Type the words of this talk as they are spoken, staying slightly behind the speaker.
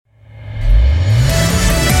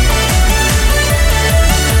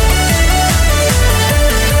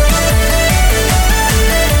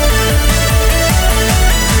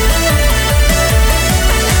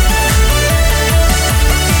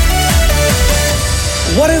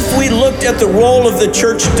What if we looked at the role of the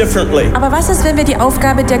church differently? Aber was ist, wenn wir die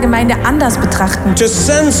Aufgabe der Gemeinde anders betrachten? To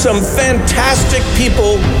send some fantastic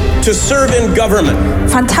people to serve in government.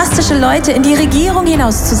 Fantastische Leute in die Regierung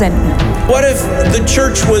hinauszusenden. What if the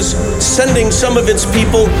church was sending some of its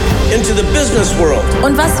people into the business world?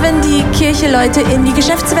 Und was, wenn die Kirche Leute in die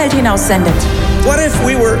Geschäftswelt hinaussendet? What if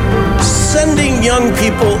we were sending young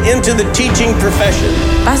people into the teaching profession?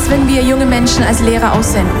 Was, wenn wir junge Menschen als Lehrer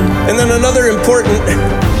aussenden? And then another important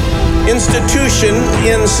institution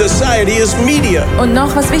in society is media. Und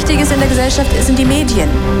noch was Wichtiges in der Gesellschaft sind die Medien.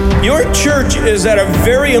 Your church is at a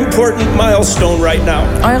very important milestone right now.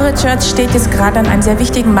 Eure Church steht jetzt gerade an einem sehr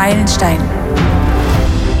wichtigen Meilenstein.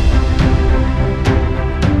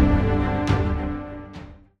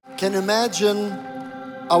 Can you imagine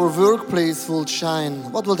our workplace will shine?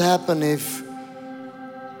 What would happen if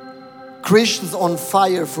Christians on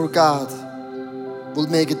fire for God will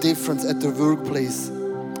make a difference at their workplace?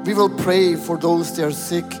 We will pray for those that are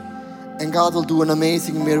sick, and God will do an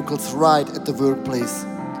amazing miracles right at the workplace.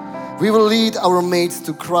 We will lead our mates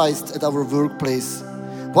to Christ at our workplace.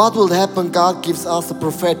 What will happen? God gives us a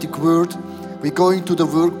prophetic word. We go into the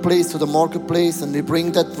workplace, to the marketplace, and we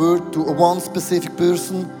bring that word to one specific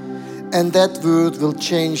person, and that word will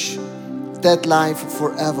change that life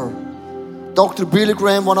forever. Dr. Billy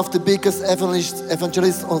Graham, one of the biggest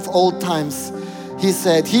evangelists of all times, he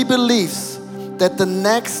said he believes that the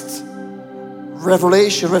next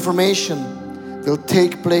reformation will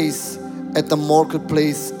take place at the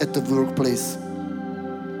marketplace, at the workplace.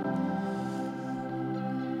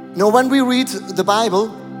 Now, when we read the Bible,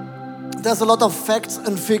 there's a lot of facts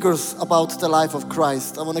and figures about the life of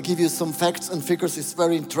Christ. I want to give you some facts and figures. It's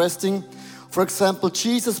very interesting. For example,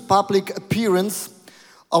 Jesus' public appearance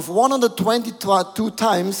of 122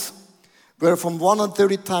 times were from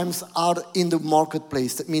 130 times out in the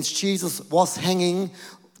marketplace. That means Jesus was hanging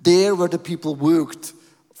there where the people worked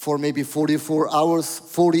for maybe 44 hours,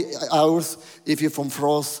 40 hours, if you're from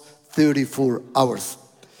France, 34 hours.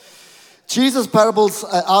 Jesus' parables,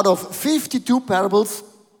 out of 52 parables,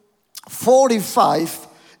 45,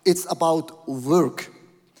 it's about work.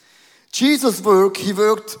 Jesus' work, he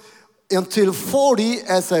worked until 40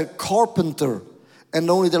 as a carpenter. And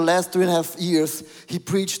only the last 3.5 years, he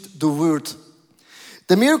preached the word.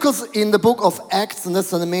 The miracles in the book of Acts, and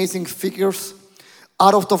that's an amazing figures.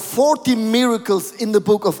 Out of the 40 miracles in the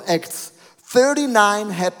book of Acts, 39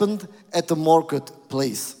 happened at the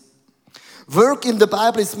marketplace. Work in the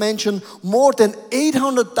Bible is mentioned more than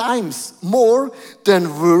 800 times, more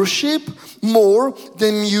than worship, more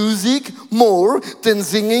than music, more than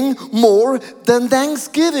singing, more than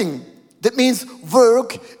thanksgiving. That means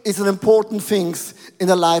work is an important thing in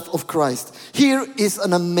the life of Christ. Here is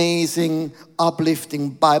an amazing, uplifting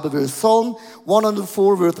Bible verse. Psalm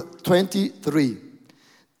 104, verse 23.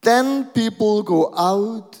 Then people go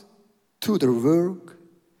out to their work,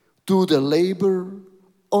 do their labor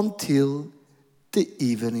until the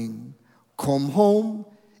evening. Come home,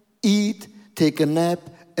 eat, take a nap,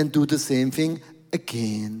 and do the same thing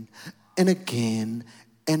again and again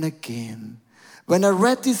and again. When I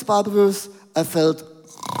read this Bible verse, I felt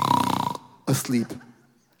asleep.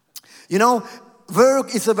 You know,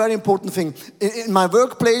 work is a very important thing. In my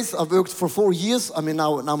workplace, I worked for 4 years. I mean,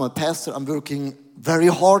 now I'm a pastor. I'm working very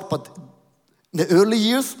hard, but in the early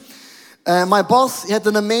years, my boss had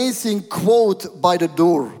an amazing quote by the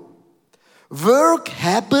door. Work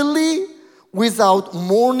happily without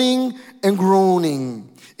mourning and groaning.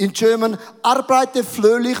 In German, arbeite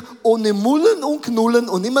fröhlich, ohne Mullen und Knullen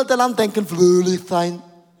und immer daran denken, fröhlich sein.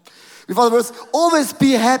 With other words, always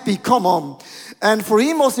be happy, come on. And for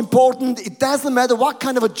him was important, it doesn't matter what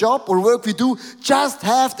kind of a job or work we do, just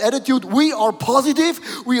have the attitude, we are positive,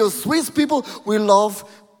 we are Swiss people, we love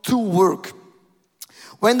to work.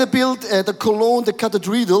 When they built the Cologne, the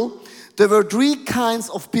cathedral, there were 3 kinds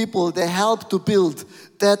of people that helped to build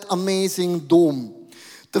that amazing dome.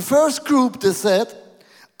 The first group, they said,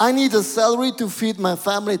 I need a salary to feed my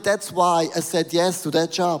family, that's why I said yes to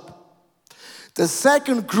that job. The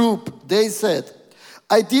second group, they said,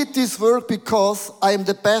 I did this work because I am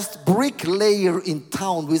the best bricklayer in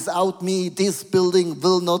town. Without me, this building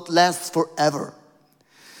will not last forever.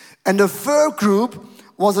 And the third group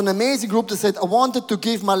was an amazing group that said, I wanted to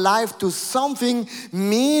give my life to something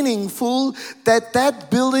meaningful, that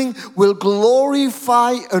building will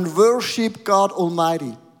glorify and worship God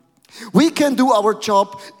Almighty. We can do our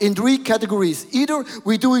job in 3 categories. Either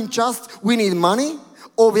we're doing just, we need money,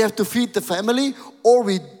 or we have to feed the family, or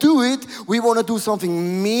we do it, we want to do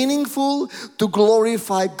something meaningful to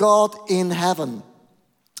glorify God in heaven.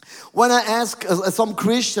 When I ask some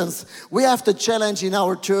Christians, we have the challenge in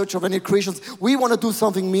our church of any Christians, we want to do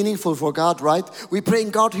something meaningful for God, right? We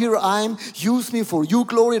praying, God, here I am, use me for your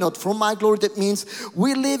glory, not for my glory. That means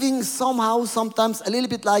we're living somehow, sometimes a little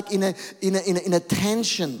bit like in a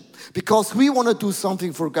tension, because we want to do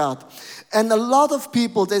something for God. And a lot of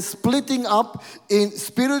people, they're splitting up in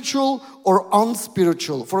spiritual or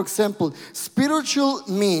unspiritual. For example, spiritual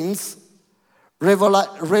means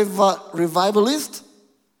revivalist.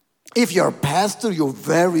 If you're a pastor, you're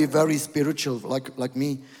very, very spiritual, like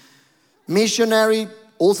me. Missionary,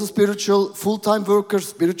 also spiritual. Full-time worker,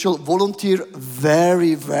 spiritual. Volunteer,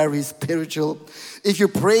 very, very spiritual. If you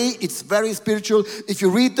pray, it's very spiritual. If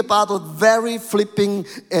you read the Bible, very flipping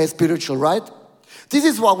spiritual, right? This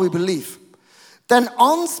is what we believe. Then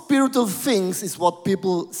unspiritual things is what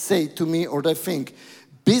people say to me, or they think.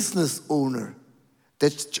 Business owner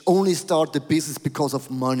that only start the business because of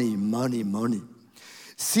money.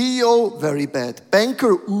 CEO, very bad.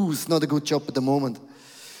 Banker, it's not a good job at the moment.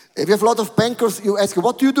 If you have a lot of bankers, you ask,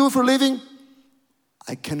 what do you do for a living?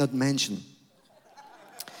 I cannot mention.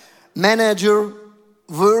 Manager,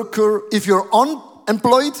 worker, if you're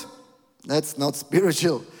unemployed, that's not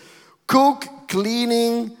spiritual. Cook,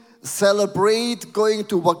 cleaning, celebrate, going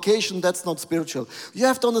to vacation, that's not spiritual. You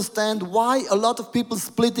have to understand why a lot of people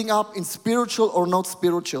splitting up in spiritual or not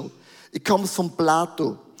spiritual. It comes from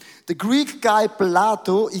Plato. The Greek guy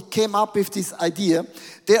Plato, he came up with this idea.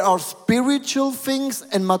 There are spiritual things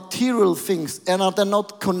and material things, and they're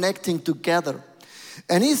not connecting together.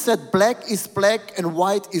 And he said black is black and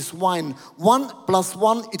white is white. 1 +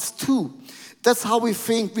 1, it's 2. That's how we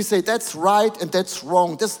think. We say that's right and that's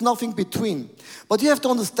wrong. There's nothing between. But you have to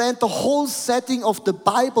understand the whole setting of the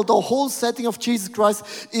Bible, the whole setting of Jesus Christ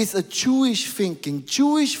is a Jewish thinking.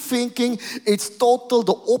 Jewish thinking, it's total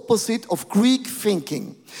the opposite of Greek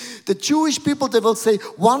thinking. The Jewish people, they will say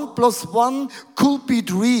 1 + 1 could be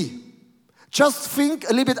 3. Just think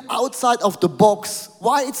a little bit outside of the box.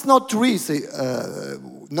 Why it's not 3? Say,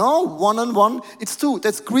 no, 1 and 1, it's 2.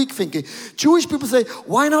 That's Greek thinking. Jewish people say,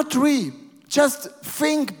 why not 3? Just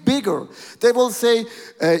think bigger. They will say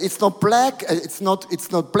it's not black, it's not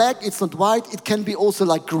black, it's not white. It can be also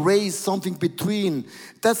like gray, something between.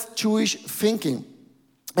 That's Jewish thinking.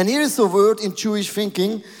 And here is a word in Jewish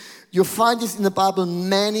thinking. You find this in the Bible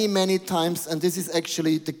many, many times, and this is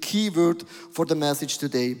actually the key word for the message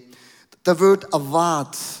today. The word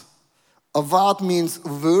avad. Avad means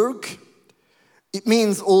work. It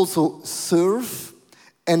means also serve,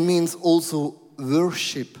 and means also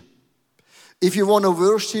worship. If you want to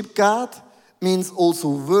worship God, means also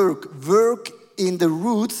work. Work in the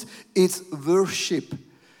roots, it's worship.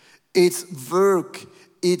 It's work.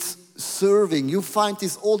 It's serving. You find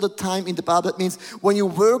this all the time in the Bible. That means when you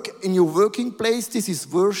work in your working place, this is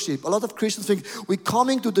worship. A lot of Christians think, we're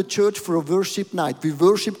coming to the church for a worship night. We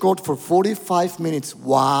worship God for 45 minutes.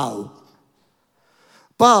 Wow.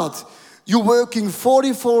 But you're working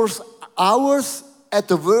 44 hours at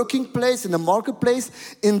the working place, in the marketplace,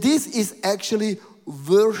 and this is actually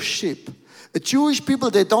worship. The Jewish people,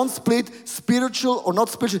 they don't split spiritual or not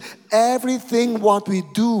spiritual. Everything what we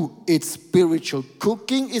do, it's spiritual.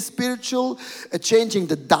 Cooking is spiritual. Changing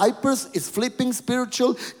the diapers is flipping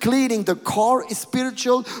spiritual. Cleaning the car is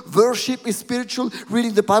spiritual. Worship is spiritual.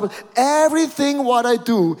 Reading the Bible. Everything what I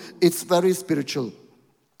do, it's very spiritual.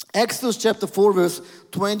 Exodus chapter 4, verse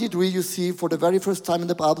 23, you see for the very first time in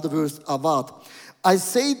the Bible the verse avad. I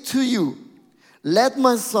say to you, let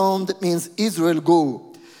my son, that means Israel,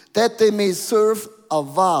 go, that they may serve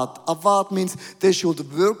avad. Avad means they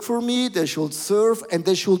should work for me, they should serve, and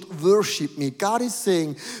they should worship me. God is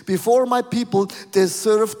saying, before my people, they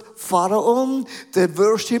served Pharaoh, they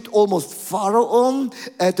worshipped almost Pharaoh,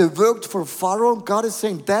 they worked for Pharaoh. God is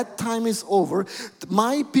saying, that time is over.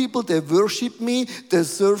 My people, they worship me, they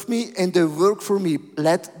serve me, and they work for me.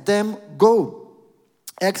 Let them go.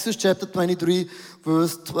 Exodus chapter 23,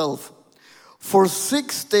 verse 12. For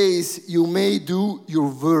 6 days you may do your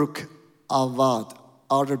work, avad.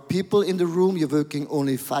 Are there people in the room, you're working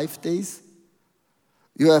only 5 days?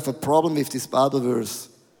 You have a problem with this Bible verse.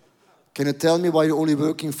 Can you tell me why you're only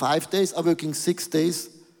working 5 days? I'm working 6 days.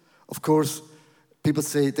 Of course, people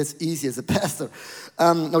say that's easy as a pastor.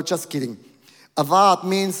 No, just kidding. Avad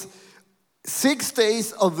means 6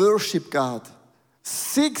 days I worship God.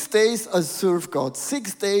 6 days I serve God.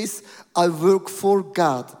 6 days I work for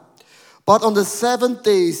God. But on the 7th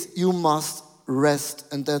days you must rest,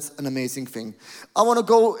 and that's an amazing thing. I want to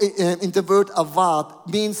go in the word avad.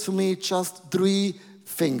 Means for me just 3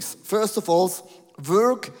 things. First of all,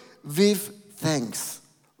 work with thanks.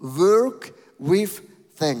 Work with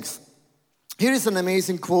thanks. Here is an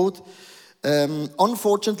amazing quote.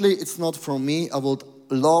 Unfortunately, it's not from me. I would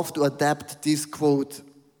love to adapt this quote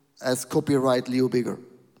as copyright Leo Bigger,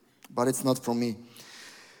 but it's not from me.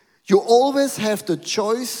 You always have the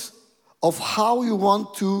choice of how you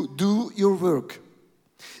want to do your work,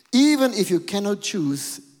 even if you cannot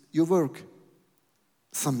choose your work.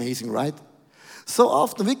 It's amazing, right? So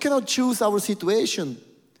often we cannot choose our situation.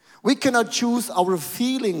 We cannot choose our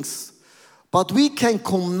feelings, but we can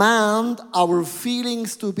command our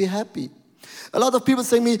feelings to be happy. A lot of people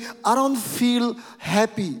say to me, I don't feel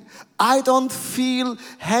happy. I don't feel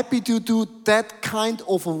happy to do that kind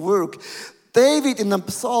of work. David in the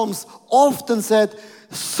Psalms often said,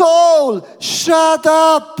 soul, shut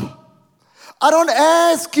up. I don't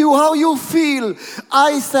ask you how you feel.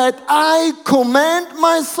 I said, I command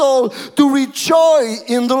my soul to rejoice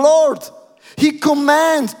in the Lord. He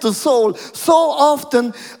commands the soul. So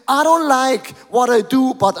often, I don't like what I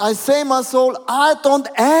do, but I say my soul, I don't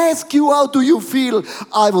ask you how do you feel.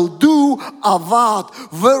 I will do,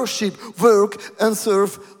 avad, worship, work, and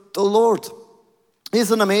serve the Lord.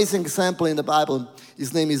 Here's an amazing example in the Bible.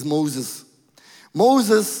 His name is Moses.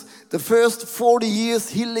 Moses, the first 40 years,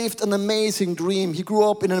 he lived an amazing dream. He grew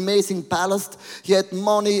up in an amazing palace. He had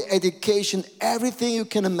money, education, everything you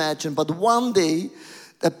can imagine. But one day,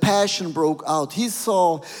 a passion broke out. He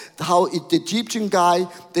saw how the Egyptian guy,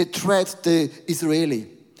 they trapped the Israeli.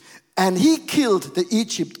 And he killed the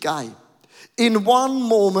Egypt guy. In one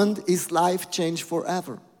moment, his life changed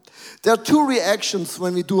forever. There are two reactions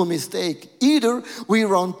when we do a mistake. Either we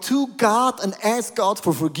run to God and ask God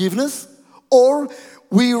for forgiveness, or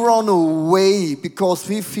we run away because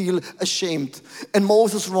we feel ashamed. And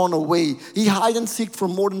Moses ran away. He hide and seek for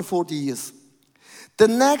more than 40 years. The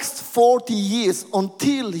next 40 years,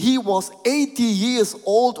 until he was 80 years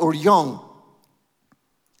old or young,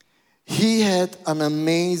 he had an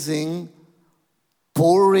amazing,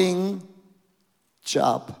 boring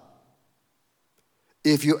job.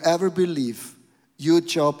 If you ever believe your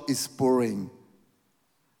job is boring,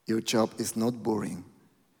 your job is not boring.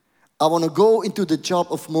 I want to go into the job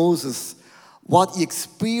of Moses, what he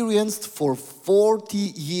experienced for 40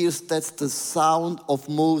 years. That's the sound of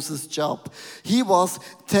Moses' job. He was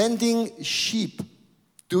tending sheep.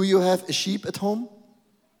 Do you have a sheep at home?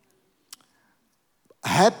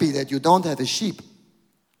 Happy that you don't have a sheep.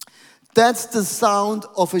 That's the sound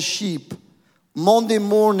of a sheep. Monday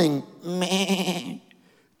morning, meh.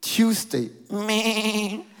 Tuesday,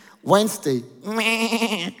 meh. Wednesday,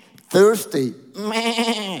 meh. Thursday,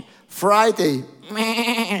 meh. Friday,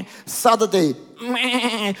 meh. Saturday,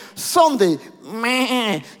 meh. Sunday,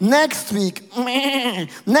 meh. Next week, meh.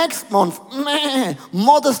 Next month, meh.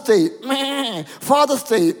 Mother's Day, meh. Father's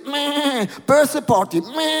Day, meh. Birthday party,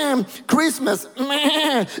 meh. Christmas,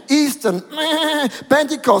 meh. Easter, meh.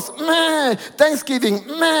 Pentecost, meh. Thanksgiving,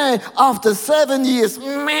 meh. After 7 years,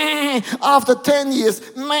 meh. After 10 years,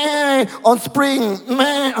 meh. On spring,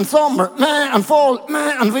 meh. On summer, meh. On fall,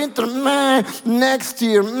 meh. On winter, meh. Next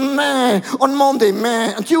year, meh. On Monday,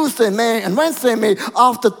 meh. On Tuesday, meh. And Wednesday, meh.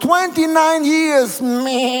 After 29 years,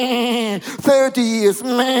 meh. 30 years,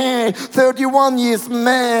 meh. 31 years,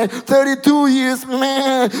 meh. 32 years,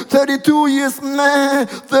 meh. 32 years, meh.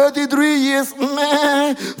 33 years,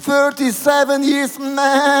 meh. 37 years,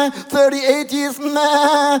 meh. 38 years,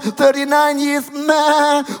 meh. 39 years,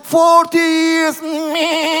 meh. 40 years, meh.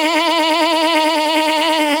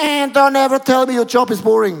 Don't ever tell me your job is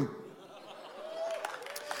boring.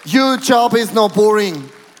 Your job is not boring.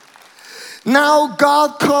 Now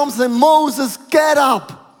God comes and Moses, get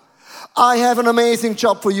up. I have an amazing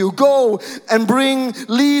job for you. Go and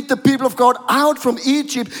lead the people of God out from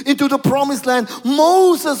Egypt into the promised land.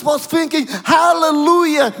 Moses was thinking,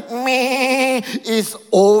 hallelujah, meh, it's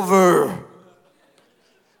over.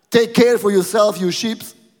 Take care for yourself, you sheep.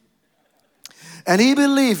 And he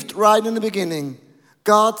believed right in the beginning.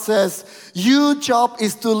 God says, your job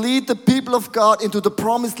is to lead the people of God into the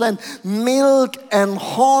promised land. Milk and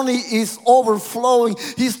honey is overflowing.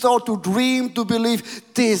 He started to dream, to believe,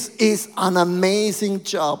 this is an amazing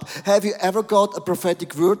job. Have you ever got a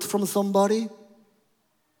prophetic word from somebody?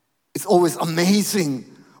 It's always amazing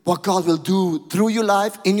what God will do through your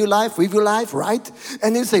life, in your life, with your life, right?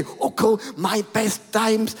 And you say, okay, my best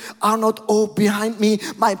times are not all behind me.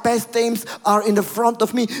 My best times are in the front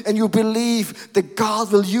of me. And you believe that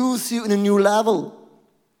God will use you in a new level.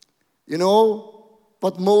 You know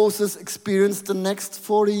what Moses experienced the next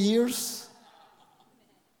 40 years?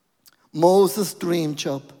 Moses' dream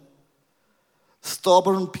job.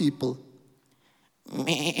 Stubborn people.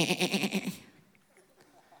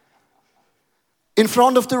 In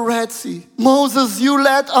front of the Red Sea. Moses, you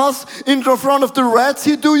led us in front of the Red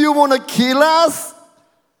Sea. Do you want to kill us?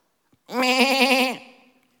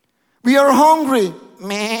 We are hungry.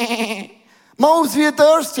 Meh. Moses, we are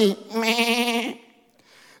thirsty. Meh.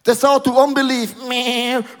 They saw to unbelief.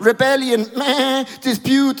 Meh. Rebellion. Meh.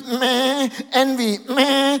 Dispute. Meh. Envy.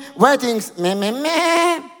 Meh. Weddings. Meh, meh,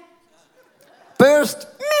 meh. Birth.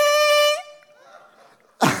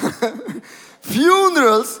 Meh.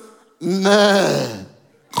 Funerals. Meh.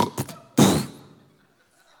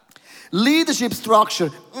 Leadership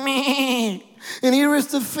structure. Meh. And here is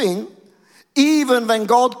the thing. Even when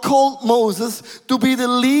God called Moses to be the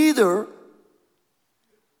leader,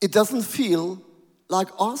 it doesn't feel like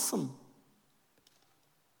awesome.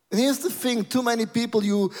 And here's the thing, too many people,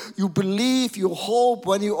 you believe, you hope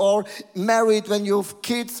when you are married, when you have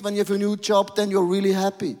kids, when you have a new job, then you're really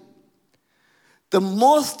happy. The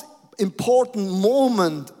most important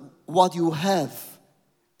moment what you have,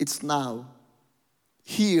 it's now.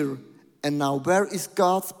 Here and now. Where is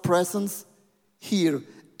God's presence? Here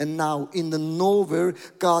and now. In the nowhere,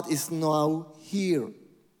 God is now here.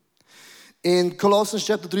 In Colossians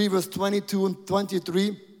chapter 3, verse 22 and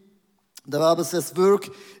 23, the Bible says, work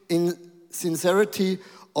in sincerity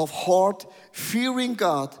of heart, fearing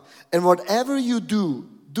God, and whatever you do,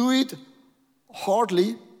 do it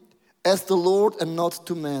heartily as the Lord and not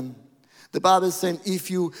to man. The Bible is saying, if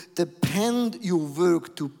you depend your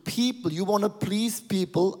work to people, you want to please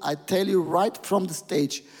people, I tell you right from the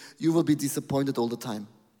stage, you will be disappointed all the time.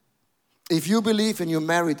 If you believe and you're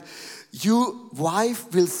married, your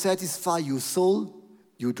wife will satisfy your soul,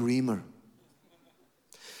 your dreamer.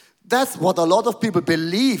 That's what a lot of people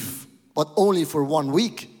believe, but only for 1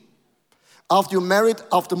 week. After you're married,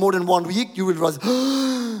 after more than 1 week, you will realize,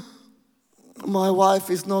 my wife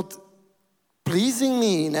is not pleasing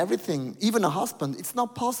me in everything, even a husband. It's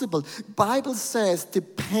not possible. Bible says,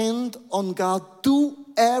 depend on God. Do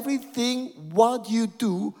everything what you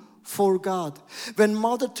do for God. When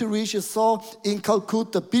Mother Teresa saw in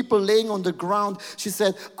Calcutta people laying on the ground, she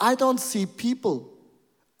said, I don't see people.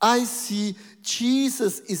 I see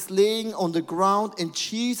Jesus is laying on the ground and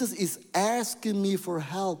Jesus is asking me for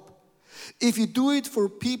help. If you do it for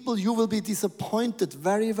people, you will be disappointed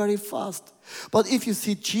very, very fast. But if you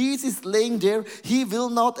see Jesus laying there, He will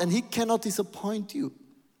not and He cannot disappoint you.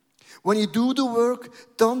 When you do the work,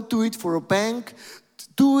 don't do it for a bank.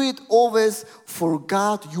 Do it always for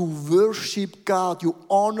God. You worship God. You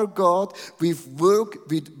honor God with work,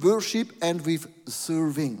 with worship, and with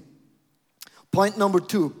serving. Point number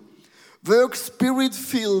 2. Work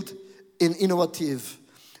spirit-filled and innovative.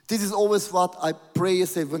 This is always what I pray and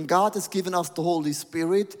say. When God has given us the Holy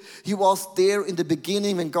Spirit, He was there in the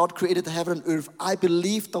beginning when God created heaven and earth. I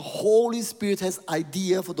believe the Holy Spirit has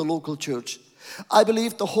idea for the local church. I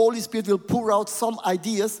believe the Holy Spirit will pour out some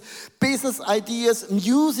ideas, business ideas,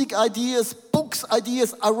 music ideas, books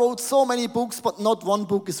ideas. I wrote so many books, but not one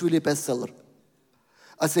book is really a bestseller.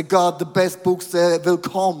 I say, God, the best books will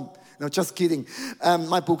come. No, just kidding.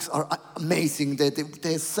 My books are amazing.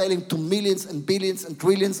 They're selling to millions and billions and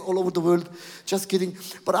trillions all over the world. Just kidding.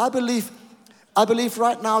 But I believe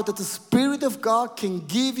right now that the Spirit of God can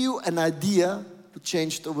give you an idea to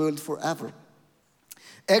change the world forever.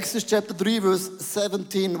 Exodus chapter 3 verse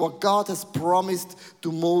 17, what God has promised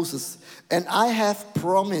to Moses. And I have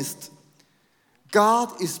promised.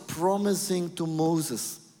 God is promising to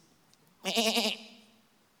Moses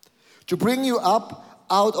to bring you up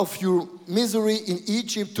out of your misery in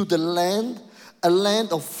Egypt to the land, a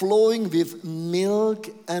land of flowing with milk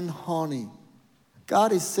and honey.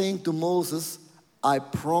 God is saying to Moses, I'm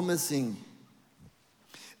promising.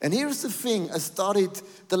 And here's the thing, I studied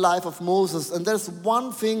the life of Moses, and there's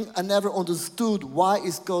one thing I never understood. Why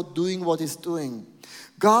is God doing what He's doing?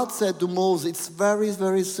 God said to Moses, it's very,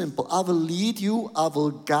 very simple. I will lead you, I will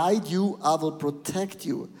guide you, I will protect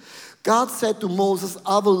you. God said to Moses,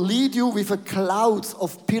 I will lead you with a cloud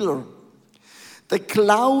of pillar. The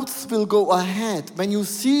clouds will go ahead. When you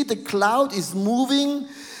see the cloud is moving,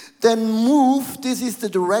 then move. This is the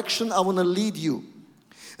direction I want to lead you.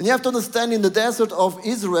 And you have to understand, in the desert of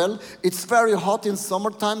Israel, it's very hot in summer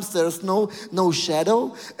times. There's no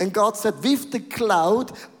shadow. And God said, with the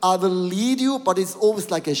cloud, I will lead you, but it's always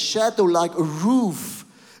like a shadow, like a roof.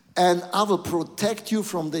 And I will protect you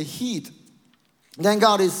from the heat. Then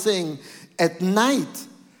God is saying, at night,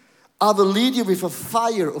 I will lead you with a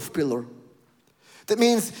fire of pillar. That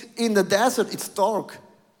means in the desert, it's dark.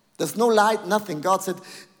 There's no light, nothing. God said,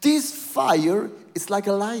 this fire is like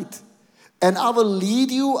a light. And I will lead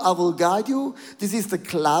you, I will guide you. This is the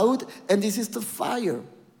cloud, and this is the fire.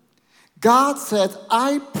 God said,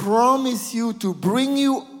 I promise you to bring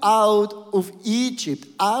you out of Egypt,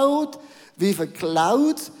 out with a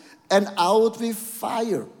cloud and out with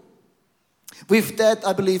fire. With that,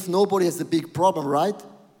 I believe nobody has a big problem, right?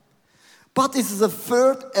 But this is a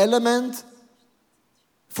third element.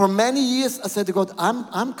 For many years, I said to God,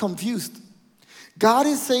 I'm confused. God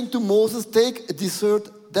is saying to Moses, take a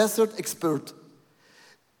desert expert.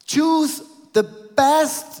 Choose the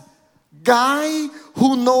best guy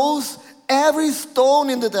who knows every stone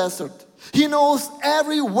in the desert. He knows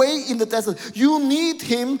every way in the desert. You need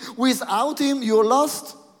him. Without him, you're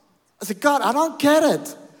lost. I said, God, I don't get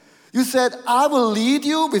it. You said, I will lead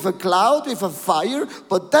you with a cloud, with a fire.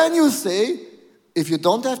 But then you say, if you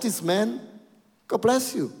don't have this man, God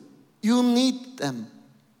bless you. You need them.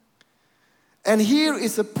 And here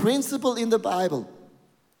is a principle in the Bible.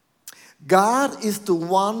 God is the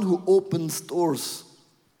one who opens doors.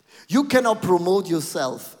 You cannot promote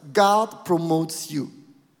yourself. God promotes you.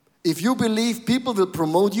 If you believe people will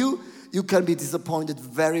promote you, you can be disappointed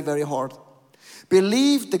very, very hard.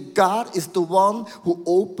 Believe that God is the one who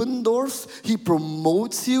opens doors. He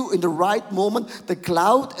promotes you in the right moment. The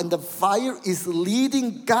cloud and the fire is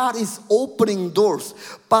leading. God is opening doors.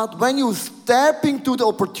 But when you step into the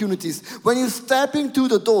opportunities, when you step into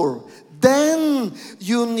the door, then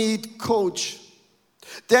you need coach.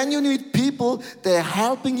 Then you need people that are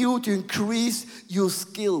helping you to increase your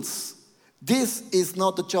skills. This is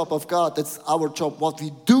not the job of God. That's our job. What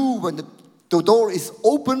we do when the door is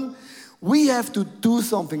open, we have to do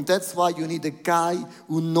something. That's why you need a guy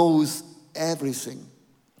who knows everything.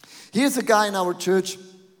 Here's a guy in our church.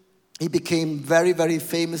 He became very, very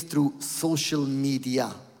famous through social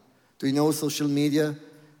media. Do you know social media?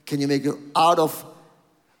 Can you make it out of,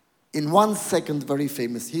 in 1 second, very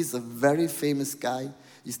famous? He's a very famous guy.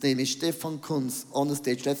 His name is Stefan Kunz on the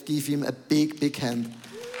stage. Let's give him a big, big hand.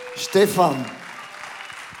 Stefan.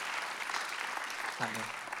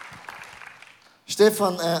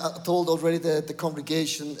 Stefan told already the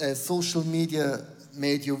congregation, social media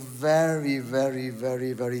made you very, very,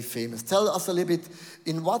 very, very famous. Tell us a little bit,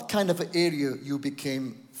 in what kind of area you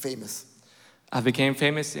became famous? I became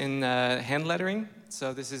famous in hand lettering.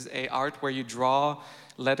 So this is a art where you draw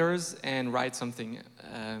letters and write something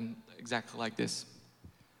exactly like this.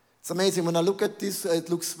 It's amazing. When I look at this,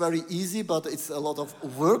 it looks very easy, but it's a lot of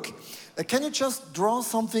work. Can you just draw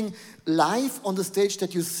something live on the stage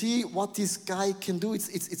that you see what this guy can do?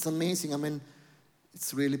 It's amazing. I mean,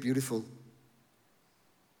 it's really beautiful.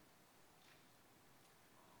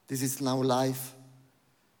 This is now live.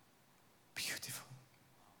 Beautiful.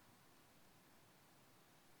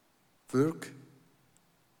 Work.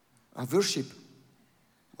 Worship.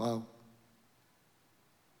 Wow.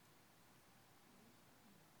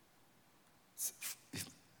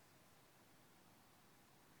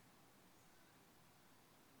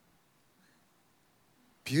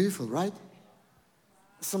 Beautiful, right?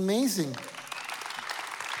 It's amazing.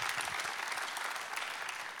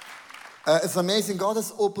 It's amazing. God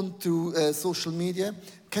has opened to social media.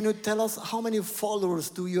 Can you tell us how many followers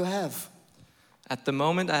do you have? At the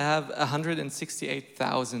moment, I have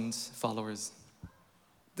 168,000 followers.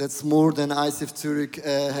 That's more than ICF Zurich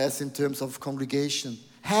has in terms of congregation.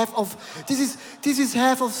 This is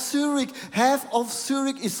half of Zurich. Half of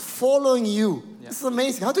Zurich is following you. Yeah. This is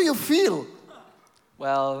amazing. How do you feel?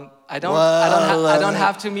 Well, I don't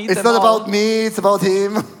have to meet them all. It's not about me, it's about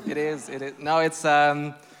him. It is. No, it's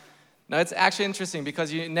actually interesting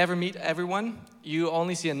because you never meet everyone. You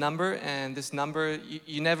only see a number, and this number,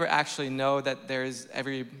 you never actually know that there's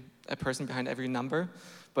a person behind every number.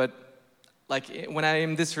 But like when I'm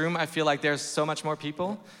in this room, I feel like there's so much more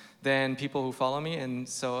people than people who follow me, and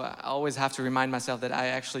so I always have to remind myself that I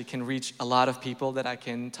actually can reach a lot of people, that I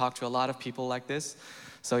can talk to a lot of people like this.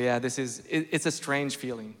 So yeah, it's a strange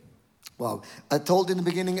feeling. Wow. I told in the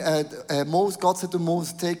beginning, God said to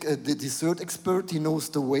Moses, take the desert expert, he knows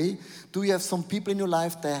the way. Do you have some people in your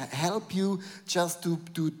life that help you just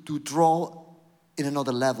to draw in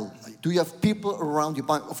another level? Do you have people around you?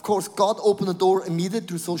 But of course, God opened the door immediately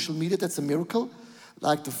through social media, that's a miracle,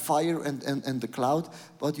 like the fire and the cloud.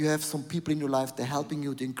 But you have some people in your life that are helping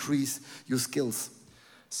you to increase your skills.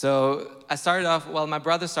 So I started off, my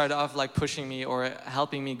brother started off like pushing me or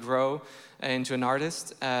helping me grow into an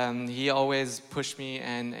artist. He always pushed me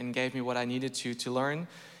and gave me what I needed to learn.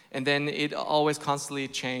 And then it always constantly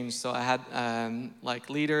changed. So I had like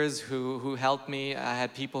leaders who helped me. I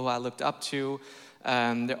had people who I looked up to.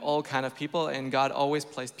 They're all kind of people, and God always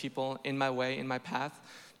placed people in my way, in my path,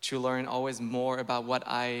 to learn always more about what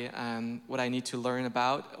I need to learn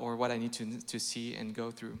about or what I need to see and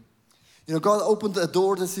go through. You know, God opened a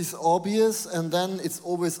door that is obvious, and then it's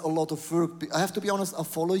always a lot of work. I have to be honest, I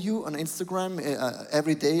follow you on Instagram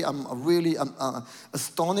every day. I'm really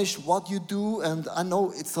astonished what you do, and I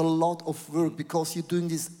know it's a lot of work because you're doing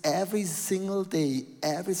this every single day.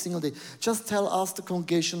 Just tell us, the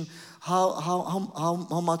congregation, how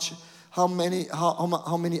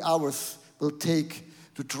many hours will take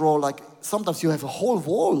to draw? Like sometimes you have a whole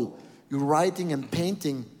wall. You're writing and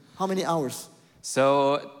painting. How many hours?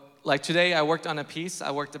 So, like today, I worked on a piece.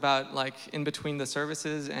 I worked about like in between the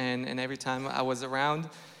services and every time I was around.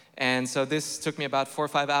 And so this took me about 4 or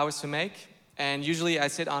 5 hours to make. And usually I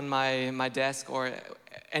sit on my desk or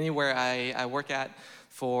anywhere I work at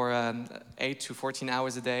for 8 to 14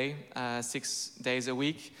 hours a day, 6 days a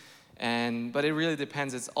week. But it really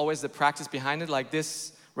depends. It's always the practice behind it. Like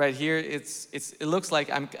this right here, it looks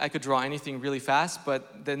like I could draw anything really fast,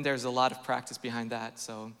 but then there's a lot of practice behind that.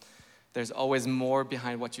 So there's always more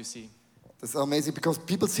behind what you see. That's amazing because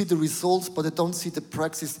people see the results, but they don't see the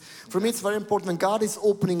practice. For me, it's very important. When God is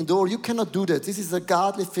opening a door, you cannot do that. This is a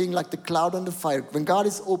godly thing like the cloud and the fire. When God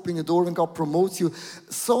is opening a door, when God promotes you,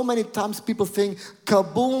 so many times people think,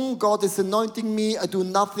 kaboom, God is anointing me, I do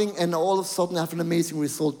nothing, and all of a sudden I have an amazing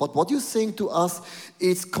result. But what you're saying to us,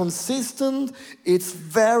 it's consistent, it's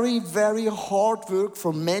very, very hard work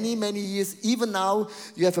for many, many years. Even now,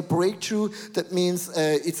 you have a breakthrough. That means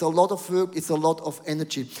it's a lot of work, it's a lot of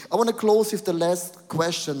energy. I want to close with the last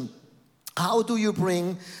question. How do you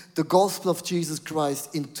bring the gospel of Jesus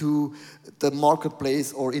Christ into the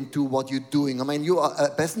marketplace or into what you're doing? I mean, you are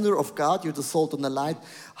an ambassador of God, you're the salt and the light.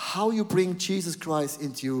 How you bring Jesus Christ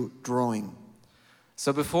into your drawing?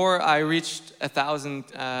 So before I reached 1,000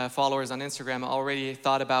 followers on Instagram, I already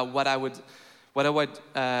thought about what I would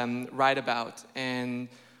write about. And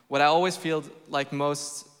what I always feel like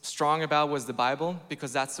most strong about was the Bible,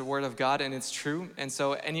 because that's the word of God and it's true. And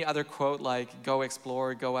so any other quote like go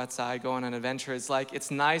explore, go outside, go on an adventure, it's like it's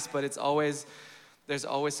nice, but there's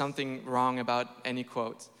always something wrong about any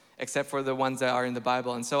quote, except for the ones that are in the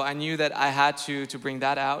Bible. And so I knew that I had to bring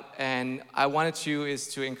that out, and I wanted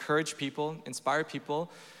to encourage people, inspire people.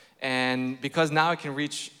 And because now I can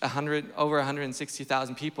reach over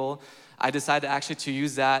 160,000 people, I decided actually to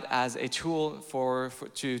use that as a tool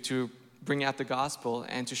to bring out the gospel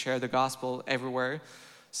and to share the gospel everywhere.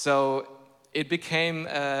 So it became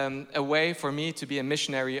a way for me to be a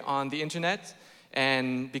missionary on the internet,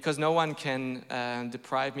 and because no one can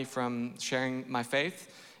deprive me from sharing my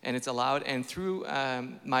faith, and it's allowed, and through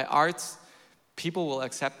my art, people will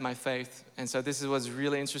accept my faith. And so this was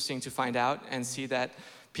really interesting to find out and see that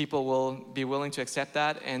people will be willing to accept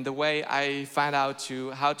that. And the way I found out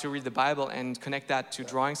how to read the Bible and connect that to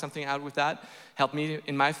drawing something out with that helped me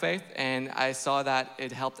in my faith, and I saw that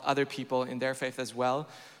it helped other people in their faith as well.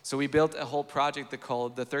 So we built a whole project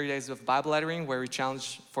called the 30 Days of Bible Lettering, where we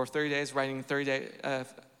challenge for 30 days writing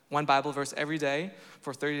one Bible verse every day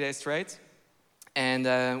for 30 days straight. And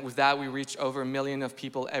with that, we reach over 1 million of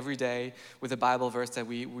people every day with a Bible verse that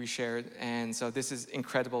we shared. And so this is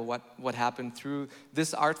incredible what happened through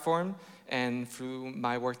this art form and through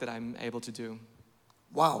my work that I'm able to do.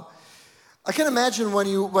 Wow. I can imagine when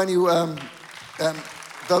you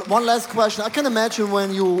one last question. I can imagine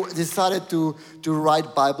when you decided to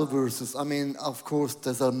write Bible verses. I mean, of course,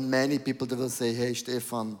 there's many people that will say, hey,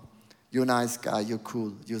 Stefan, you're a nice guy, you're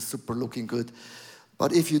cool, you're super looking good.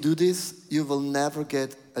 But if you do this, you will never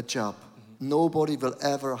get a job. Mm-hmm. Nobody will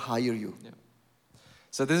ever hire you. Yeah.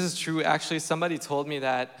 So this is true. Actually, somebody told me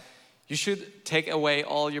that you should take away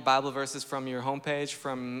all your Bible verses from your homepage,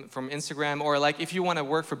 from Instagram, or like if you want to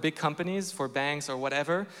work for big companies, for banks or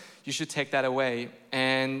whatever, you should take that away.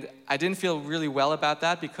 And I didn't feel really well about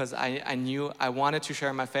that because I knew I wanted to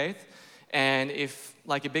share my faith. And if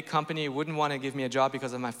like a big company wouldn't want to give me a job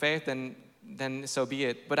because of my faith, then so be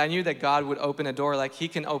it. But I knew that God would open a door, like He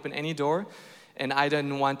can open any door, and I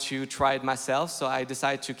didn't want to try it myself, so I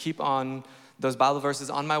decided to keep on those Bible verses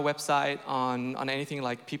on my website, on anything,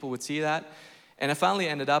 like people would see that. And I finally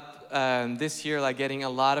ended up this year like getting a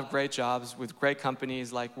lot of great jobs with great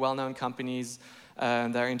companies, like well-known companies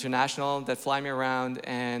that are international, that fly me around,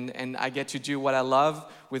 and I get to do what I love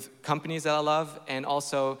with companies that I love, and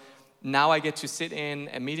also now I get to sit in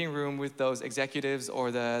a meeting room with those executives or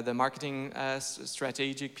the marketing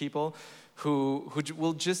strategic people who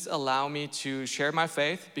will just allow me to share my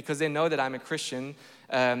faith because they know that I'm a Christian.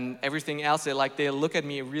 Everything else, they look at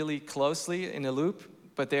me really closely in a loop,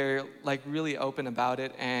 but they're like really open about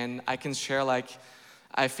it, and I can share like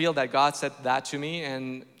I feel that God said that to me,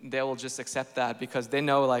 and they will just accept that because they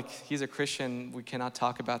know like He's a Christian. We cannot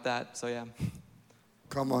talk about that. So yeah.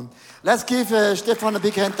 Come on. Let's give Stefan a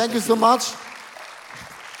big hand. Thank you so much.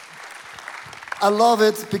 I love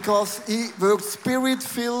it because he works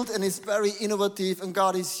spirit-filled and is very innovative, and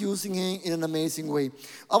God is using him in an amazing way.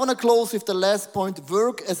 I want to close with the last point.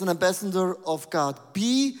 Work as an ambassador of God.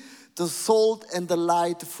 Be the salt and the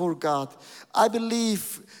light for God. I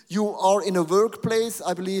believe you are in a workplace.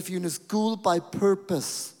 I believe you're in a school by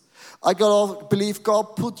purpose. I believe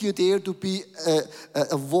God put you there to be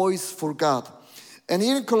a voice for God. And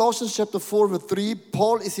here in Colossians chapter 4 verse 3,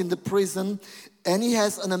 Paul is in the prison and he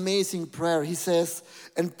has an amazing prayer. He says,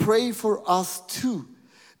 and pray for us too,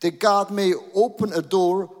 that God may open a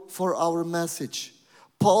door for our message.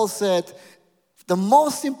 Paul said, the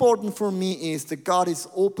most important for me is that God is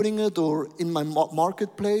opening a door in my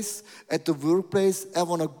marketplace, at the workplace. I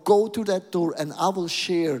want to go to that door and I will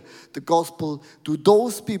share the gospel to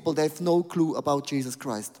those people that have no clue about Jesus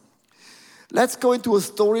Christ. Let's go into a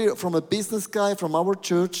story from a business guy from our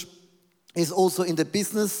church. He's also in the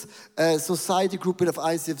business society group of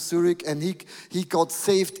ICF Zurich, and he got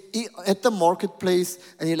saved at the marketplace,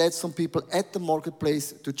 and he led some people at the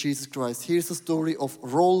marketplace to Jesus Christ. Here's the story of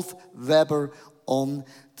Rolf Weber on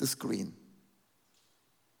the screen.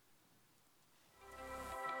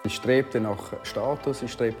 Ich strebte nach Status,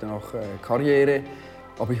 ich strebte nach Karriere,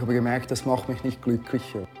 aber ich habe gemerkt, das macht mich nicht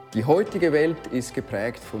glücklicher. Die heutige Welt ist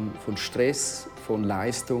geprägt von Stress, von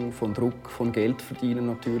Leistung, von Druck, von Geld verdienen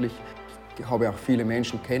natürlich. Ich habe auch viele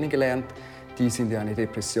Menschen kennengelernt, die sind in eine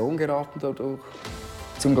Depression geraten dadurch.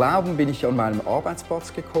 Zum Glauben bin ich an meinem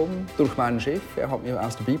Arbeitsplatz gekommen, durch meinen Chef. Er hat mir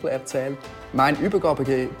aus der Bibel erzählt. Mein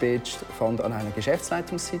Übergabegebet fand an einer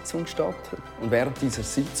Geschäftsleitungssitzung statt. Und während dieser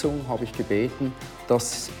Sitzung habe ich gebeten,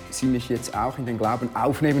 dass sie mich jetzt auch in den Glauben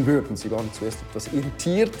aufnehmen würden. Sie waren zuerst etwas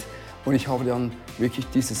irritiert und ich habe dann wirklich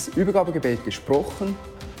dieses Übergabegebet gesprochen.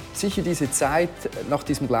 Sicher, diese Zeit nach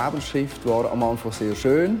diesem Glaubensschrift war am Anfang sehr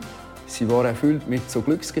schön. Sie war erfüllt mit so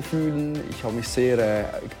Glücksgefühlen. Ich habe mich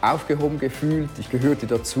sehr aufgehoben gefühlt. Ich gehörte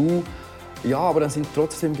dazu. Ja, aber dann sind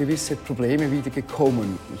trotzdem gewisse Probleme wieder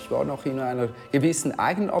gekommen. Ich war noch in einer gewissen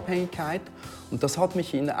Eigenabhängigkeit und das hat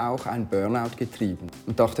mich in auch ein Burnout getrieben.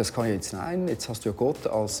 Und dachte, das kann jetzt sein. Jetzt hast du ja Gott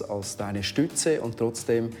als deine Stütze und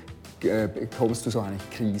trotzdem bekommst du so eine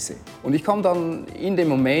Krise. Und ich kam dann in dem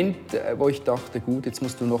Moment, wo ich dachte, gut, jetzt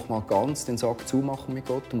musst du noch mal ganz den Sack zumachen mit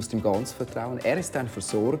Gott, du musst ihm ganz vertrauen. Er ist dein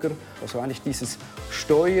Versorger. Also eigentlich dieses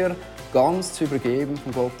Steuer ganz zu übergeben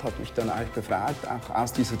von Gott hat mich dann eigentlich befreit, auch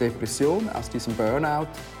aus dieser Depression, aus diesem Burnout.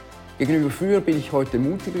 Gegenüber früher bin ich heute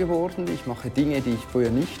mutiger geworden. Ich mache Dinge, die ich früher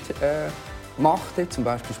nicht machte. Zum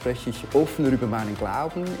Beispiel spreche ich offener über meinen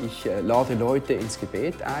Glauben. Ich lade Leute ins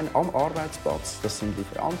Gebet ein am Arbeitsplatz. Das sind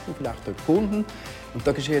Lieferanten, vielleicht auch Kunden. Und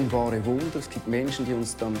da geschehen wahre Wunder. Es gibt Menschen, die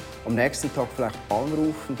uns dann am nächsten Tag vielleicht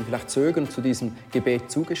anrufen, die vielleicht zögernd zu diesem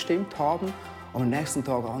Gebet zugestimmt haben. Am nächsten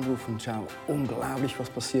Tag anrufen und schauen, unglaublich, was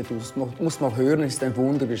passiert. Du musst mal hören, es ist ein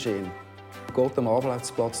Wunder geschehen. Gott am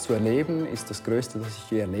Arbeitsplatz zu erleben, ist das Größte, das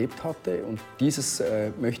ich je erlebt hatte. Und dieses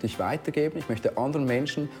möchte ich weitergeben. Ich möchte anderen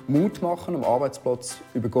Menschen Mut machen, am Arbeitsplatz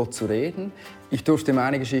über Gott zu reden. Ich durfte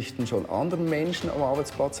meine Geschichten schon anderen Menschen am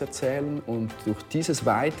Arbeitsplatz erzählen. Und durch dieses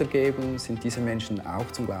Weitergeben sind diese Menschen auch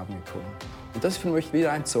zum Glauben gekommen. Und das ist für mich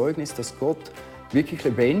wieder ein Zeugnis, dass Gott wirklich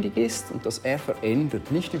lebendig ist und dass er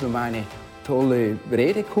verändert. Nicht über meine tolle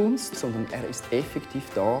Redekunst, sondern er ist effektiv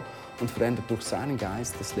da und verändert durch seinen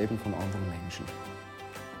Geist das Leben von anderen Menschen.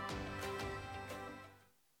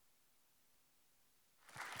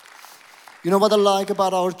 You know what I like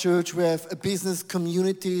about our church? We have a business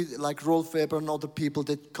community like Rolf Weber and other people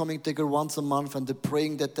that coming together once a month and they're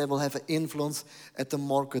praying that they will have an influence at the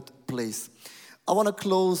marketplace. I want to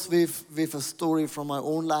close with a story from my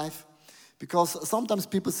own life. Because sometimes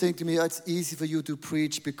people say to me, it's easy for you to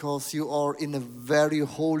preach because you are in a very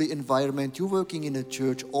holy environment. You're working in a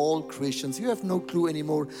church, all Christians. You have no clue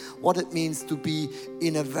anymore what it means to be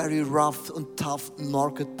in a very rough and tough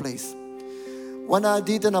marketplace. When I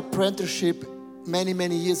did an apprenticeship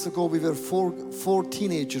many years ago, we were four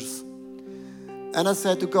teenagers. And I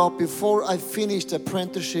said to God, before I finish the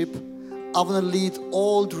apprenticeship, I want to lead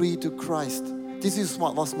all three to Christ. This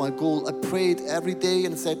was my goal. I prayed every day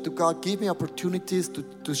and said to God, give me opportunities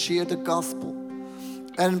to share the gospel.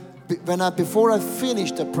 And before I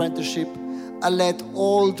finished the apprenticeship, I led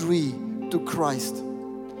all three to Christ.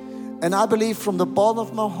 And I believe from the bottom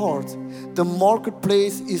of my heart, the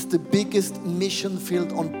marketplace is the biggest mission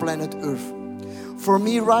field on planet Earth. For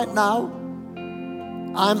me right now,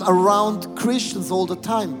 I'm around Christians all the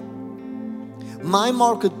time. My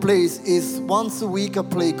marketplace is once a week I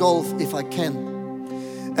play golf if I can.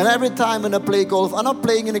 And every time when I play golf, I'm not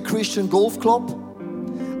playing in a Christian golf club.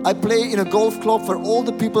 I play in a golf club where all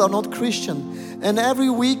the people are not Christian. And every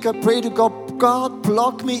week I pray to God, God,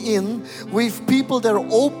 plug me in with people that are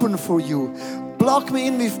open for you. Plug me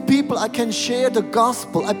in with people I can share the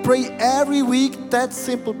gospel. I pray every week that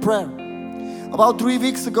simple prayer. About 3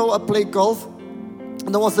 weeks ago, I played golf.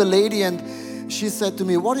 And there was a lady and she said to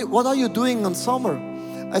me, what are you doing on summer?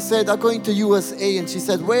 I said, I'm going to USA. And she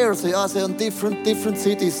said, where? I said, in different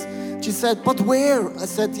cities. She said, but where? I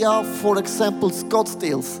said, yeah, for example,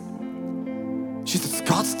 Scottsdales. She said,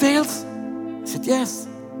 Scottsdales? I said, yes.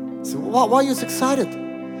 I said, why are you so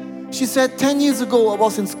excited? She said, 10 years ago, I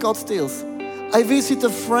was in Scottsdales. I visited a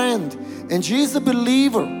friend, and she is a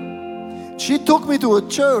believer. She took me to a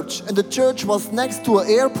church, and the church was next to an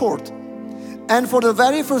airport. And for the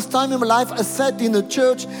very first time in my life, I sat in a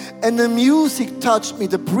church, and the music touched me,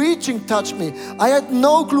 the preaching touched me. I had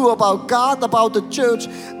no clue about God, about the church,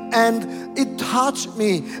 and it touched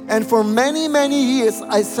me. And for many, many years,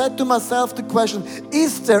 I said to myself the question,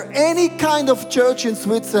 is there any kind of church in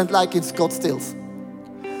Switzerland like in Scottsdale?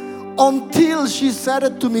 Until she said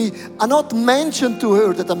it to me, I not mentioned to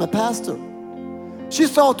her that I'm a pastor. She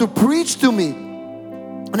started to preach to me.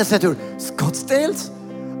 And I said to her, Scottsdale?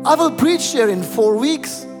 I will preach there in 4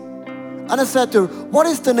 weeks. And I said to her, what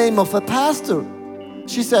is the name of a pastor?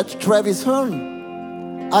 She said, Travis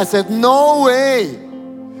Hearn. I said, no way.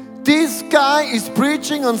 This guy is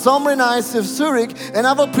preaching on Summer in ICF Zurich, and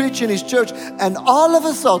I will preach in his church. And all of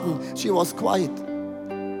a sudden, she was quiet.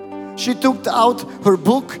 She took out her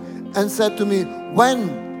book and said to me,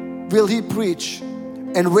 when will he preach?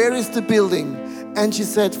 And where is the building? And she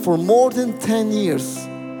said, for more than 10 years,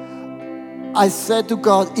 I said to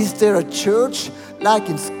God, is there a church like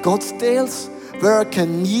in Scottsdale where I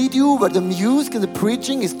can meet you, where the music and the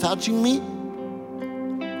preaching is touching me?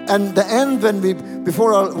 And the end,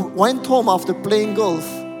 before I went home after playing golf,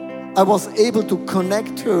 I was able to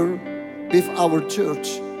connect her with our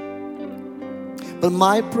church. But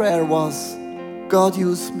my prayer was, God,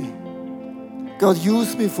 use me. God,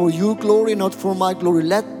 use me for your glory, not for my glory.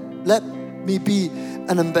 Let me be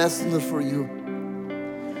an ambassador for you.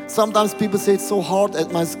 Sometimes people say it's so hard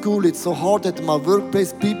at my school, it's so hard at my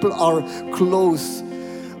workplace, people are close.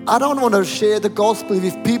 I don't want to share the gospel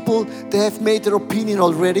with people, they have made their opinion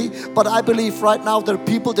already, but I believe right now there are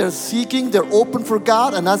people that are seeking, they're open for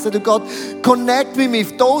God, and I said to God, connect me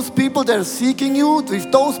with those people that are seeking you,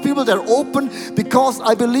 with those people that are open, because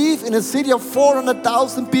I believe in a city of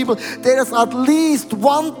 400,000 people, there is at least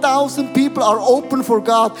 1,000 people are open for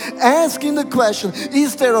God, asking the question,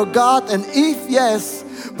 is there a God? And if yes,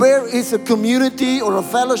 where is a community or a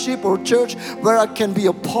fellowship or a church where I can be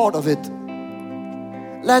a part of it?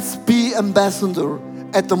 Let's be ambassador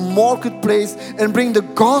at the marketplace and bring the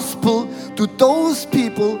gospel to those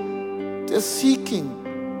people that are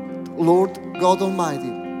seeking Lord God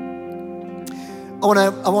Almighty. I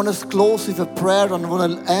want to close with a prayer, and I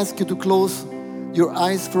want to ask you to close your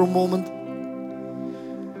eyes for a moment.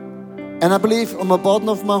 And I believe on the bottom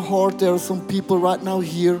of my heart there are some people right now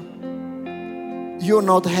here. You're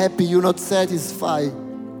not happy, you're not satisfied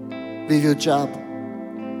with your job.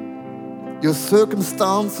 Your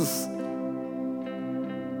circumstances,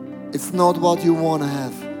 it's not what you want to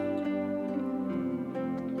have.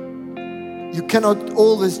 You cannot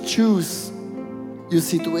always choose your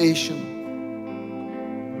situation,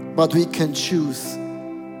 but we can choose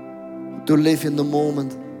to live in the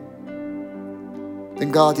moment.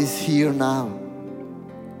 Then God is here now.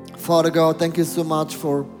 Father God, thank you so much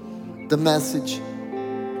for the message.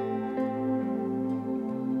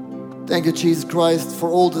 Thank you, Jesus Christ, for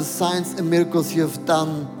all the signs and miracles you have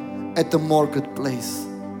done at the marketplace.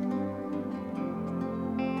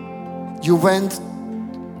 You went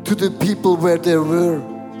to the people where they were,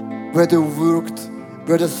 where they worked,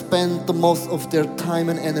 where they spent the most of their time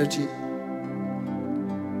and energy.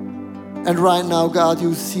 And right now, God,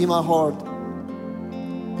 you see my heart.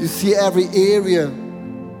 You see every area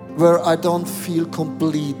where I don't feel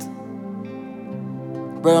complete,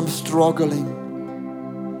 where I'm struggling,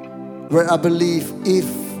 where I believe if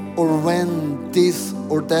or when this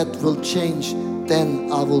or that will change,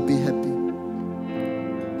 then I will be happy.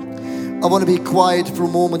 I want to be quiet for a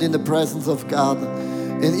moment in the presence of God.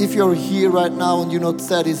 And if you're here right now and you're not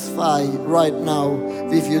satisfied right now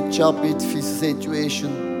with your job, with your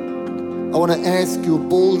situation, I want to ask you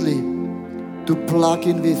boldly to plug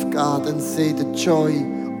in with God and say, the joy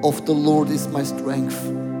of the Lord is my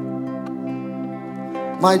strength.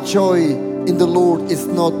 My joy in the Lord is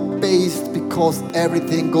not based because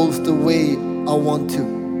everything goes the way I want to.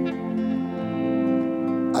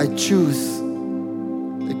 I choose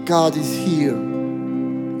that God is here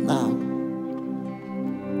now.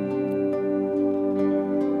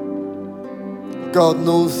 God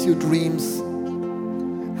knows your dreams.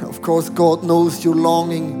 Of course, God knows your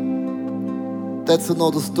longing. That's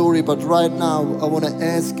another story, but right now I want to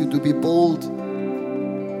ask you to be bold,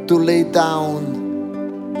 to lay down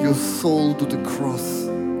your soul to the cross.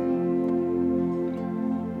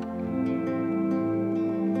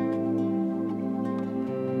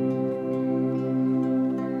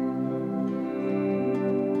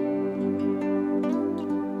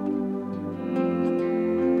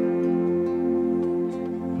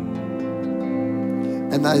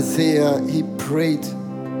 And Isaiah, he prayed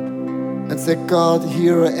and said, God,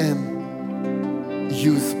 here I am.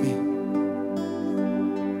 Use me.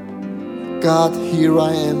 God, here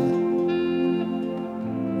I am.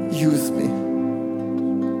 Use me.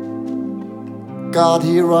 God,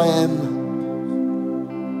 here I am.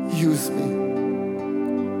 Use me.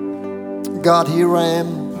 God, here I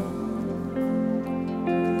am.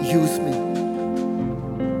 Use me.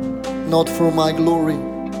 Not for my glory,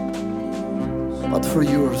 but for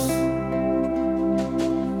yours.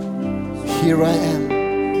 Here I am.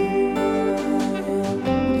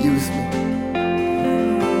 Use me.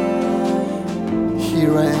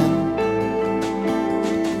 Here I am.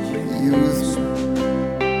 Use me.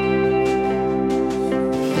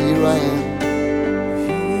 Here I am.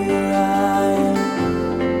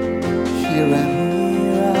 Here I am.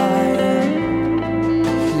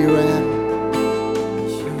 Here I am.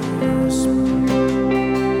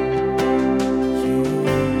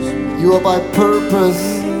 You are by purpose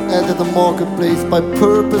at the marketplace. By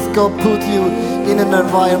purpose, God put you in an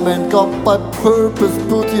environment. God by purpose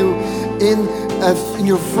put you in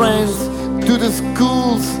your friends, to the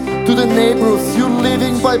schools, to the neighborhoods. You're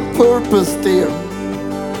living by purpose there.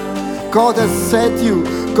 God has set you.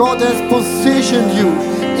 God has positioned you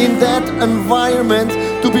in that environment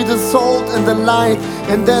to be the salt and the light.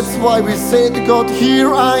 And that's why we say to God,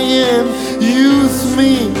 here I am. Use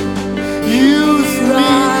me. Use me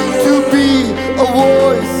to be a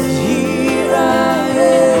voice.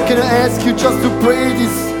 Can I ask you just to pray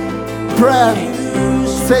this prayer?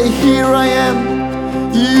 Say, here I am.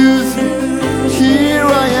 Use me.